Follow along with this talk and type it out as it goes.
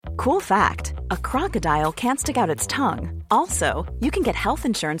Cool fact, a crocodile can't stick out its tongue. Also, you can get health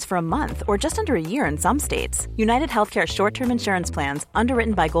insurance for a month or just under a year in some states. United Healthcare short-term insurance plans,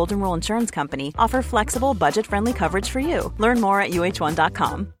 underwritten by Golden Rule Insurance Company, offer flexible, budget-friendly coverage for you. Learn more at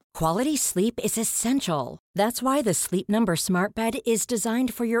uh1.com. Quality sleep is essential. That's why the Sleep Number Smart Bed is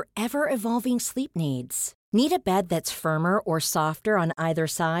designed for your ever-evolving sleep needs. Need a bed that's firmer or softer on either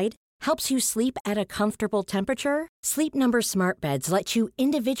side? Helps you sleep at a comfortable temperature? Sleep Number Smart Beds let you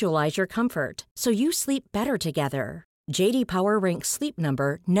individualize your comfort, so you sleep better together. J.D. Power ranks Sleep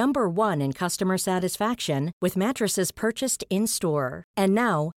Number number 1 in customer satisfaction with mattresses purchased in-store. And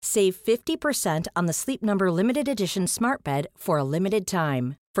now, save 50% on the Sleep Number Limited Edition Smart Bed for a limited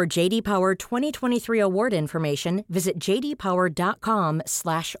time. For J.D. Power 2023 award information, visit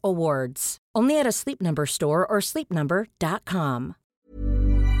jdpower.com/awards. Only at a Sleep Number store or sleepnumber.com.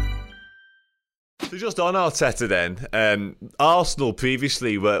 So just on Arteta then, Arsenal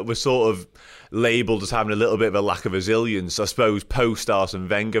previously were sort of labelled as having a little bit of a lack of resilience, I suppose, post-Arsene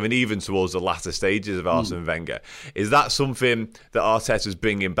Wenger and even towards the latter stages of Arsene Wenger. Is that something that Arteta's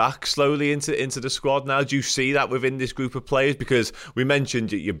bringing back slowly into the squad now? Do you see that within this group of players? Because we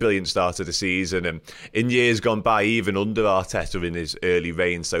mentioned your brilliant start of the season, and in years gone by, even under Arteta in his early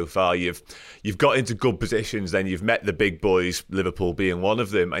reign so far, you've got into good positions, then you've met the big boys, Liverpool being one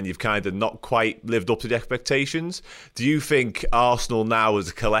of them, and you've kind of not quite lived up to the expectations. Do you think Arsenal now as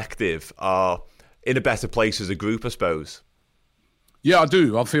a collective are in a better place as a group, I suppose? Yeah, I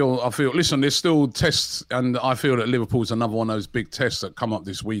do. I feel. Listen, there's still tests, and I feel that Liverpool's another one of those big tests that come up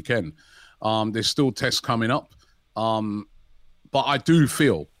this weekend. There's still tests coming up, but I do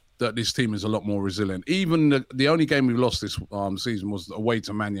feel that this team is a lot more resilient. Even the only game we lost this season was away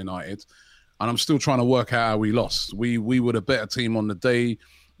to Man United, and I'm still trying to work out how we lost. We were the better team on the day.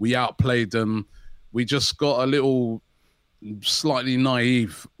 We outplayed them. We just got a little slightly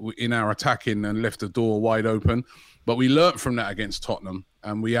naive in our attacking and left the door wide open. But we learnt from that against Tottenham,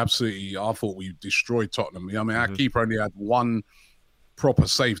 and I thought we destroyed Tottenham. I mean, our keeper only had one proper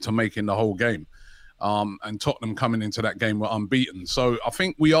save to make in the whole game. And Tottenham coming into that game were unbeaten. So I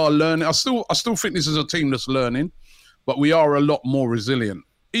think we are learning. I still think this is a team that's learning, but we are a lot more resilient.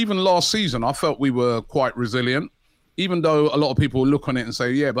 Even last season, I felt we were quite resilient, even though a lot of people look on it and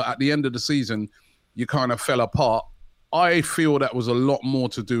say, yeah, but at the end of the season, you kind of fell apart. I feel that was a lot more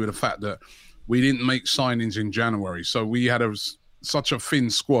to do with the fact that we didn't make signings in January. So we had such a thin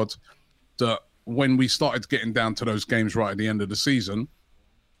squad that when we started getting down to those games right at the end of the season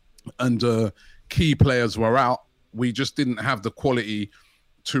and key players were out, we just didn't have the quality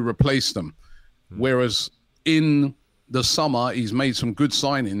to replace them. Whereas in the summer, he's made some good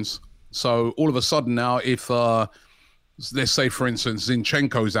signings. So all of a sudden now, if let's say, for instance,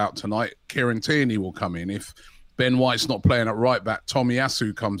 Zinchenko's out tonight, Kieran Tierney will come in. If Ben White's not playing at right back,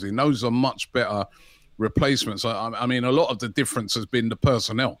 Tomiyasu comes in. Those are much better replacements. I mean, a lot of the difference has been the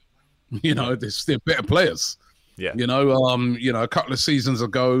personnel. They're better players. Yeah. A couple of seasons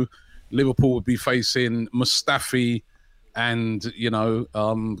ago, Liverpool would be facing Mustafi and,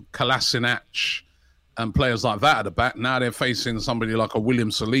 Kolasinac and players like that at the back. Now they're facing somebody like a William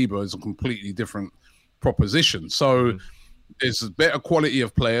Saliba as a completely different proposition. So there's a better quality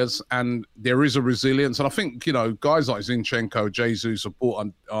of players and there is a resilience. And I think, guys like Zinchenko, Jesus have brought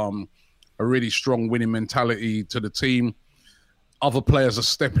a really strong winning mentality to the team. Other players are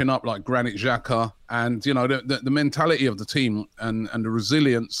stepping up like Granit Xhaka, and, the mentality of the team and the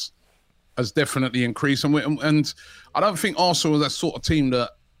resilience has definitely increased. And I don't think Arsenal is that sort of team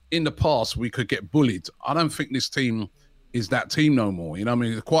that in the past we could get bullied. I don't think this team is that team no more.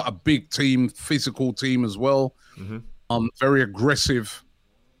 It's quite a big team, physical team as well. Very aggressive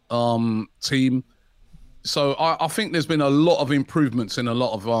team. So I think there's been a lot of improvements in a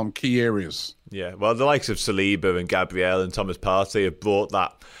lot of key areas. Yeah, well, the likes of Saliba and Gabriel and Thomas Partey have brought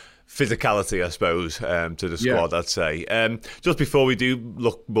that physicality, I suppose, to the squad, I'd say. Just before we do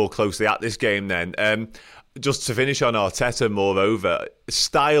look more closely at this game then, just to finish on Arteta, moreover,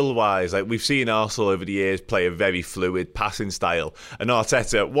 style-wise, like we've seen Arsenal over the years play a very fluid passing style, and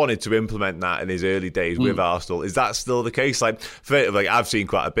Arteta wanted to implement that in his early days with Arsenal. Is that still the case? I've seen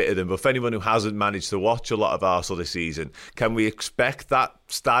quite a bit of them, but for anyone who hasn't managed to watch a lot of Arsenal this season, can we expect that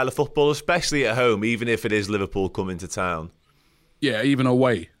style of football, especially at home, even if it is Liverpool coming to town? Yeah, even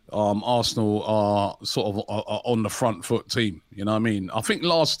away. Arsenal are sort of on the front foot team. You know what I mean? I think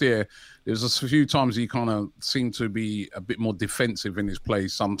last year there was a few times he kind of seemed to be a bit more defensive in his play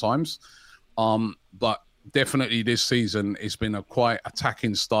sometimes. But definitely this season it's been a quite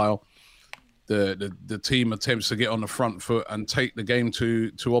attacking style. The team attempts to get on the front foot and take the game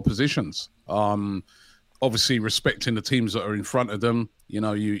to oppositions. obviously respecting the teams that are in front of them.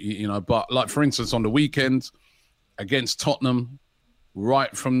 But like for instance on the weekend against Tottenham,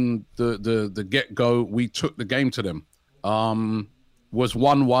 right from the get-go, we took the game to them. Was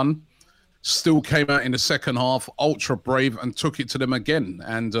 1-1, still came out in the second half, ultra brave, and took it to them again,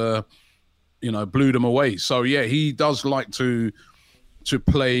 and blew them away. So yeah, he does like to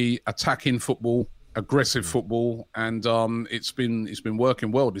play attacking football, aggressive football, and it's been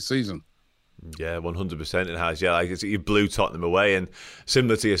working well this season. Yeah, 100% it has. Yeah, you blew Tottenham away, and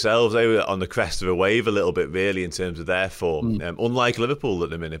similar to yourselves, they were on the crest of a wave a little bit, really, in terms of their form. Unlike Liverpool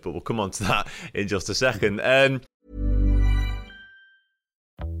at the minute, but we'll come on to that in just a second.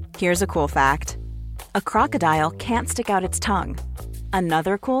 Here's a cool fact. A crocodile can't stick out its tongue.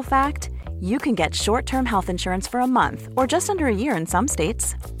 Another cool fact, you can get short-term health insurance for a month or just under a year in some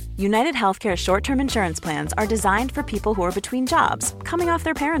states. United Healthcare short-term insurance plans are designed for people who are between jobs, coming off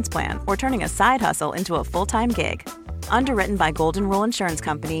their parents' plan, or turning a side hustle into a full-time gig. Underwritten by Golden Rule Insurance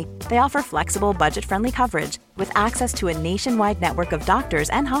Company, they offer flexible, budget-friendly coverage with access to a nationwide network of doctors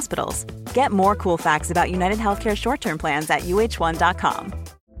and hospitals. Get more cool facts about United Healthcare short-term plans at uh1.com.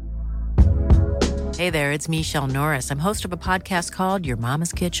 Hey there, it's Michelle Norris. I'm host of a podcast called Your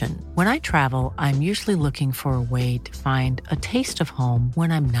Mama's Kitchen. When I travel, I'm usually looking for a way to find a taste of home when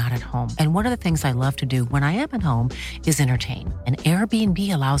I'm not at home. And one of the things I love to do when I am at home is entertain. And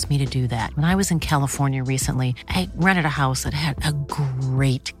Airbnb allows me to do that. When I was in California recently, I rented a house that had a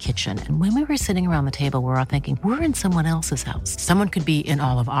great kitchen. And when we were sitting around the table, we were all thinking, we're in someone else's house. Someone could be in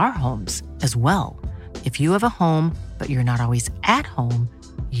all of our homes as well. If you have a home, but you're not always at home,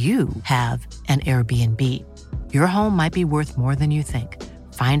 you have an Airbnb. Your home might be worth more than you think.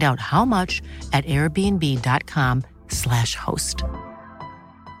 Find out how much at airbnb.com/host.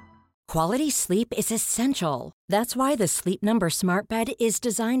 Quality sleep is essential. That's why the Sleep Number Smart Bed is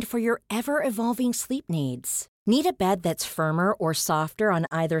designed for your ever-evolving sleep needs. Need a bed that's firmer or softer on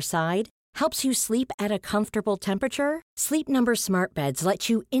either side? Helps you sleep at a comfortable temperature? Sleep Number Smart Beds let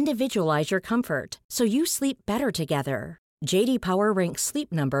you individualize your comfort, so you sleep better together. J.D. Power ranks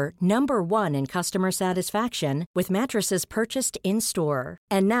Sleep Number number 1 in customer satisfaction with mattresses purchased in-store.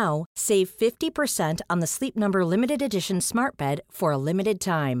 And now, save 50% on the Sleep Number Limited Edition Smart Bed for a limited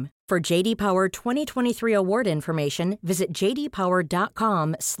time. For J.D. Power 2023 award information, visit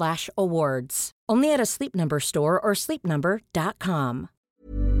jdpower.com/awards. Only at a Sleep Number store or sleepnumber.com.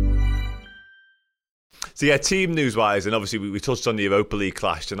 So yeah, team news-wise, and obviously we touched on the Europa League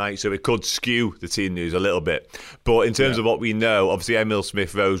clash tonight, so it could skew the team news a little bit. But in terms of what we know, obviously Emil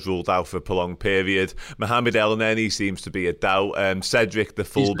Smith-Rowe's ruled out for a prolonged period. Mohamed El-Neni seems to be a doubt. Cedric, the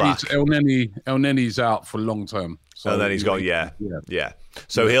fullback. El-Neni's out for long term. So and then he's gone, yeah.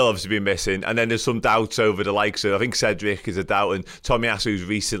 So he'll obviously be missing. And then there's some doubts over the likes of, I think Cedric is a doubt, and Tomiyasu's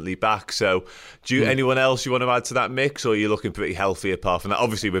recently back. So do you, anyone else you want to add to that mix, or are you looking pretty healthy apart from that?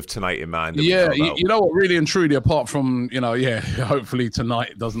 Obviously with tonight in mind. Yeah, you know what, really and truly, apart from, hopefully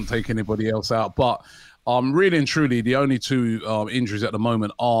tonight doesn't take anybody else out. But really and truly, the only two injuries at the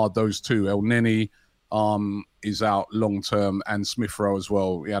moment are those two. El-Neni is out long term, and Smith-Rowe as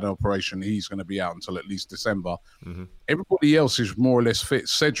well. He had an operation. He's going to be out until at least December. Mm-hmm. Everybody else is more or less fit.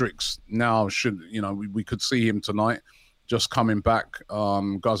 Cedric's now we could see him tonight, just coming back.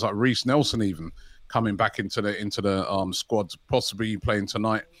 Guys like Reece Nelson even coming back into the squad, possibly playing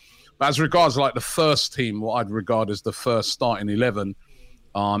tonight. But as regards like the first team, what I'd regard as the first starting 11,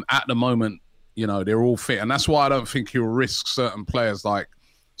 at the moment, they're all fit, and that's why I don't think he'll risk certain players like.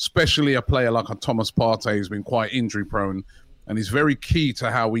 Especially a player like a Thomas Partey who's been quite injury prone, and he's very key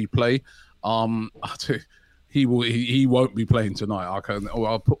to how we play. He won't be playing tonight.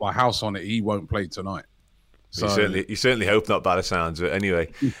 I'll put my house on it. He won't play tonight. So you certainly hope not, by the sounds of it. Anyway,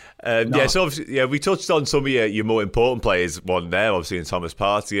 no. So obviously, we touched on some of your more important players. One there, obviously, in Thomas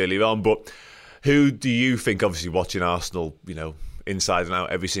Partey earlier on. But who do you think, obviously watching Arsenal, inside and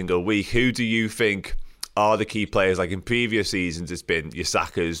out every single week, who do you think are the key players? Like in previous seasons, it's been your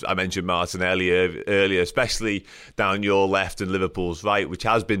Sakas. I mentioned Martinelli earlier, especially down your left and Liverpool's right, which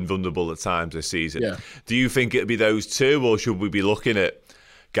has been vulnerable at times this season. Yeah. Do you think it'd be those two, or should we be looking at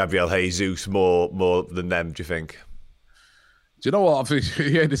Gabriel Jesus more than them, do you think? Do you know what? I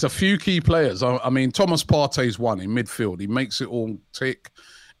think, there's a few key players. I mean, Thomas Partey's one in midfield. He makes it all tick.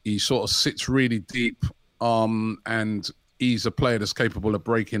 He sort of sits really deep, and he's a player that's capable of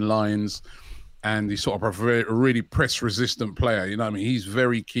breaking lines. And he's sort of a really press-resistant player. He's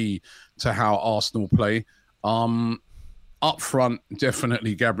very key to how Arsenal play. Up front,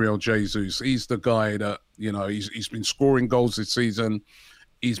 definitely Gabriel Jesus. He's the guy that, he's been scoring goals this season.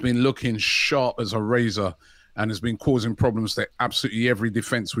 He's been looking sharp as a razor and has been causing problems to absolutely every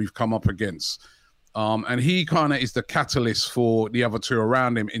defence we've come up against. And he kind of is the catalyst for the other two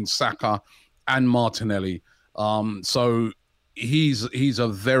around him in Saka and Martinelli. So he's a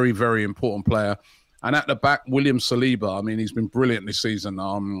very, very important player. And at the back, William Saliba, I mean, he's been brilliant this season.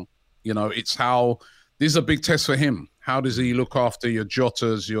 It's this is a big test for him. How does he look after your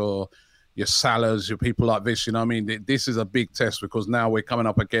Jotas, your Salahs, your people like this? You know what I mean? This is a big test because now we're coming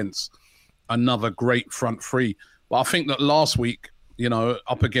up against another great front three. But I think that last week,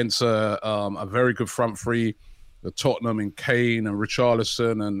 up against a very good front three, the Tottenham and Kane and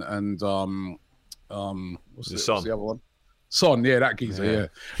Richarlison and what's the other one? Son, yeah, that geezer,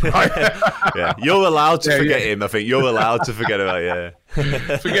 yeah. Right. Yeah, you're allowed to forget him. I think you're allowed to forget about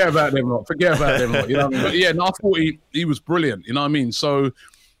Forget about them lot. You know what I mean? But yeah, no, I thought he was brilliant. You know what I mean? So,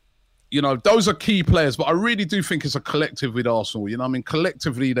 those are key players, but I really do think it's a collective with Arsenal. You know what I mean?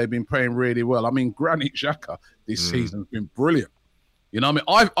 Collectively, they've been playing really well. I mean, Granit Xhaka this season has been brilliant. You know what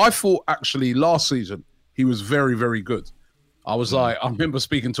I mean? I thought actually last season he was very, very good. I was I remember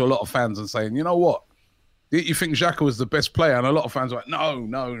speaking to a lot of fans and saying, you know what? You think Xhaka was the best player? And a lot of fans were like,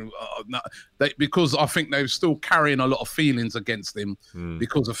 no. Because I think they're still carrying a lot of feelings against him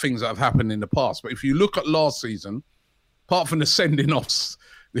because of things that have happened in the past. But if you look at last season, apart from the sending offs,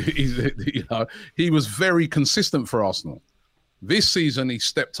 he was very consistent for Arsenal. This season, he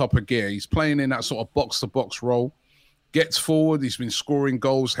stepped up a gear. He's playing in that sort of box-to-box role, gets forward. He's been scoring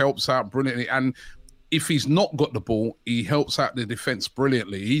goals, helps out brilliantly. And if he's not got the ball, he helps out the defence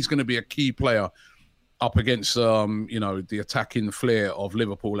brilliantly. He's going to be a key player up against, the attacking flair of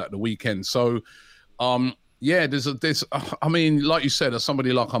Liverpool at the weekend. So, there's I mean, like you said,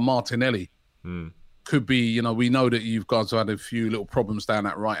 somebody like a Martinelli could be, we know that you guys have had a few little problems down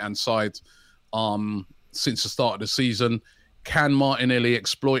that right-hand side since the start of the season. Can Martinelli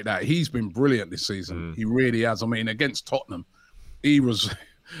exploit that? He's been brilliant this season. He really has. I mean, against Tottenham, he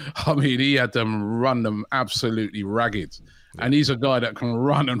had them run them absolutely ragged. And he's a guy that can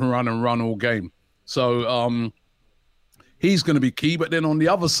run all game. So he's going to be key. But then on the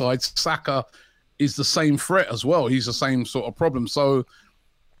other side, Saka is the same threat as well. He's the same sort of problem. So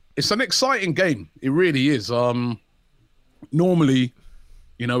it's an exciting game. It really is. Normally,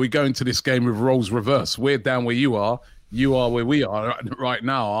 we go into this game with roles reversed. We're down where you are where we are right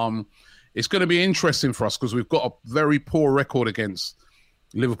now. It's going to be interesting for us because we've got a very poor record against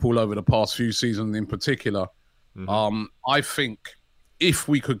Liverpool over the past few seasons in particular. I think if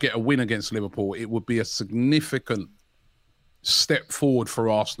we could get a win against Liverpool, it would be a significant step forward for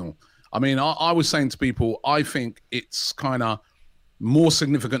Arsenal. I mean, I was saying to people, I think it's kind of more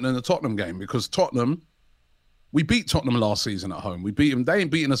significant than the Tottenham game because we beat Tottenham last season at home. We beat them. They ain't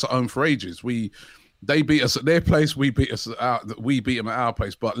beaten us at home for ages. They beat us at their place. We beat them at our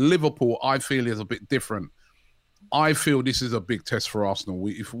place. But Liverpool, I feel, is a bit different. I feel this is a big test for Arsenal.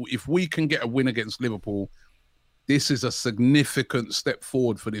 If we can get a win against Liverpool, this is a significant step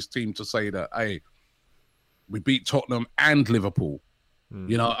forward for this team to say that, hey, we beat Tottenham and Liverpool.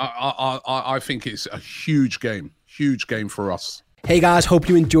 I think it's a huge game for us. Hey guys, hope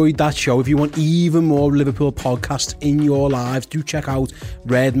you enjoyed that show. If you want even more Liverpool podcasts in your lives, do check out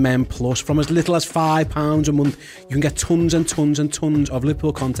Red Men Plus. From as little as £5 a month, you can get tons and tons and tons of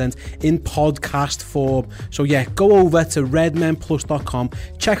Liverpool content in podcast form. So yeah, go over to redmenplus.com,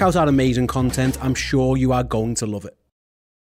 check out our amazing content. I'm sure you are going to love it.